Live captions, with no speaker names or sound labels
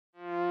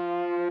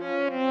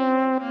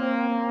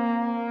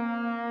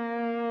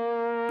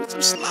Bitch,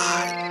 I'm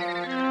sliding.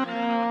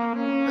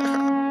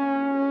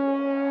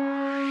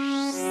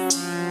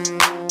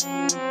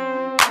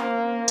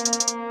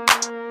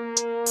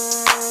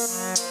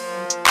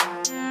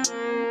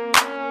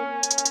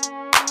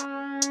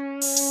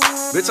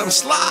 Bitch, I'm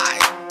slide.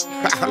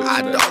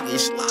 Doggy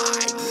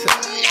slide.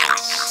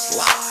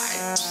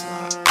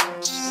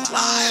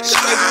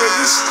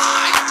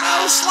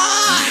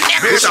 Slide.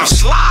 Bitch, I'm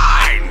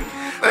sliding.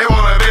 They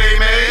wanna be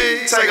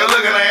me. Take a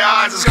look in their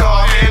eyes, it's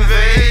called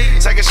envy.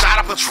 Take a shot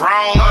of Patron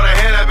or the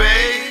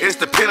Hennessy. It's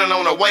depending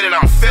on the way that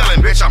I'm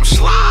feeling. Bitch, I'm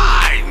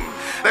sliding.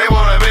 They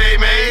wanna be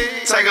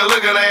me. Take a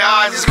look in their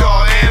eyes, it's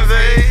called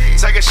envy.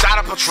 Take a shot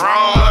of Patron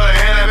or the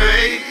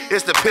Hennessy.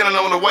 It's depending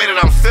on the way that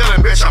I'm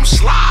feeling. Bitch, I'm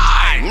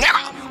sliding.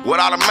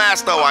 Without a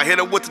mask though, I hit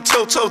it with the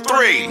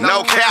 223.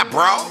 No cap,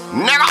 bro.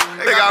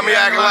 Nigga, they got me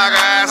acting like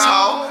an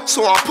asshole,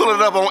 so I'm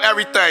pulling up on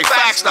everything.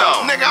 Facts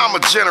though. Nigga, I'm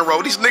a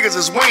general. These niggas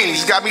is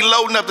weenies. Got me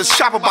loading up this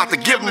chop, about to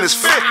give them this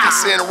 50.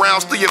 Send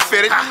rounds through your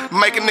fitted,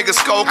 making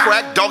niggas skull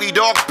crack. Doggy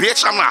dog,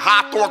 bitch. I'm the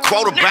Hawthorne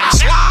quarterback.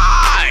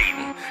 Slide.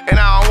 And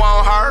I don't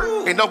want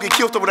her. And don't get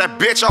killed over that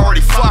bitch, I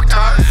already fucked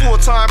her.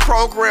 Full-time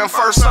program,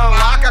 first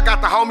unlock. I got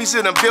the homies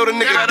in the building,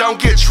 nigga,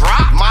 don't get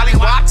dropped. Molly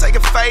Watt, take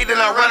a fade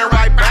and I run it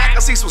right back. I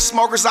see some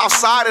smokers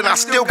outside and I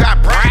still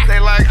got brack.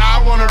 They like,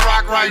 I wanna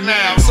rock right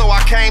now. So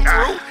I came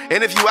through.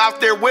 And if you out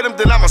there with them,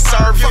 then I'ma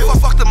serve you.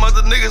 Fuck them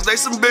other niggas, they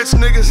some bitch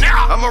niggas.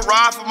 I'ma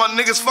ride for my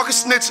niggas, fucking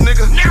snitch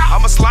nigga.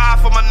 I'ma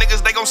slide for my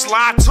niggas, they gon'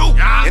 slide too.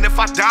 And if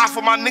I die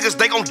for my niggas,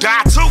 they gon'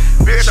 die too.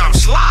 Bitch, I'm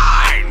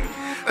sliding.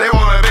 They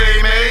wanna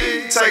be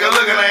me. Take a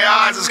look in their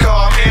eyes, it's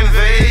called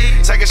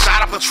envy. Take a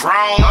shot of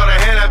Patron or the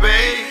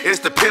Hennessy. It's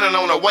depending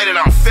on the way that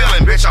I'm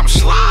feeling. Bitch, I'm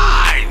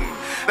sliding.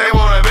 They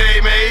wanna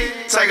be me.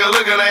 Take a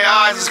look in their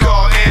eyes, it's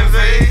called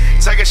envy.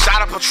 Take a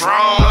shot of Patron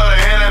or the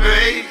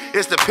Hennessy.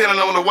 It's depending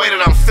on the way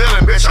that I'm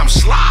feeling. Bitch, I'm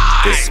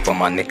sliding. This for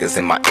my niggas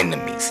and my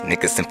enemies.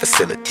 Niggas in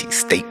facilities,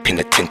 state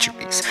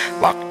penitentiaries.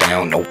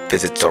 Lockdown, no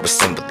visits or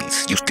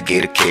assemblies. Used to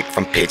get a kick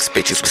from pics,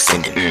 bitches was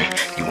sending.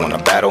 You wanna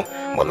battle?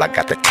 Well, I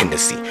got the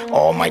tendency.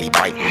 Almighty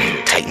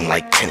biting, tighten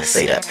like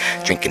Tennessee. That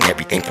drinking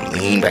everything from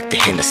lean back to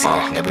Hennessy.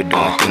 Never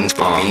doing things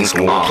for means,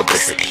 no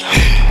publicity.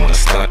 Wanna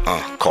stunt?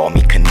 Call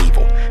me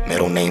Knievel.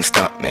 Middle name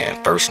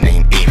Stuntman, first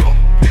name Evil.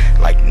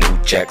 Like New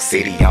Jack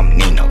City, I'm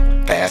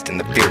Nino. Fast and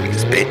the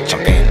Furious, bitch,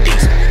 I'm Van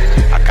Diesel.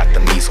 I got the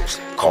measles,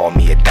 call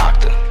me a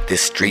doctor.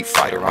 This street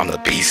fighter, I'm the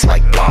beast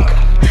like Blanca.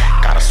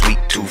 Got a sweet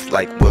tooth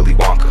like Willy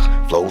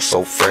Wonka. Flow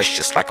so fresh,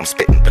 just like I'm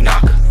spitting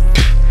Banaka.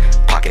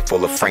 Pocket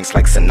full of francs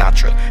like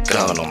Sinatra.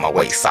 Gun on my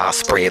waist, I'll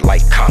spray it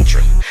like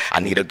Contra. I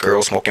need a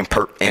girl smoking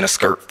perp in a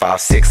skirt.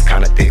 5'6",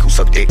 kinda thick, who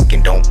suck dick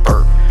and don't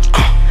burp.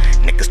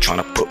 Niggas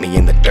tryna put me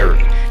in the dirt.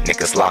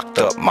 Niggas locked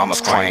up,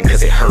 mama's crying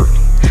cause it hurt.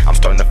 I'm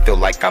starting to feel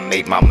like I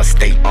made my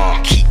mistake.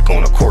 Keep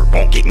going to court,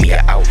 won't get me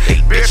an out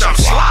date. Bitch, I'm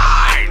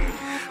sliding.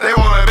 They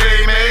wanna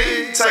be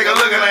me. Take a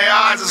look in their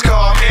eyes, it's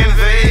called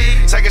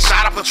envy. Take a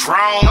shot of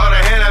Patron or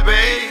the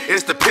Hennessy.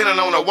 It's depending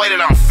on the way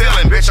that I'm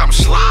feeling. Bitch, I'm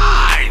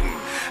sliding.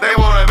 They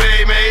wanna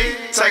be me.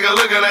 Take a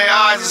look in their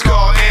eyes, it's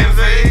called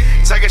envy.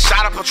 Take a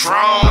shot of Patron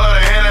or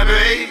the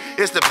Hennessy.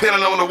 It's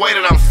depending on the way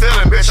that I'm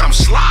feeling. Bitch, I'm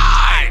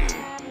sliding.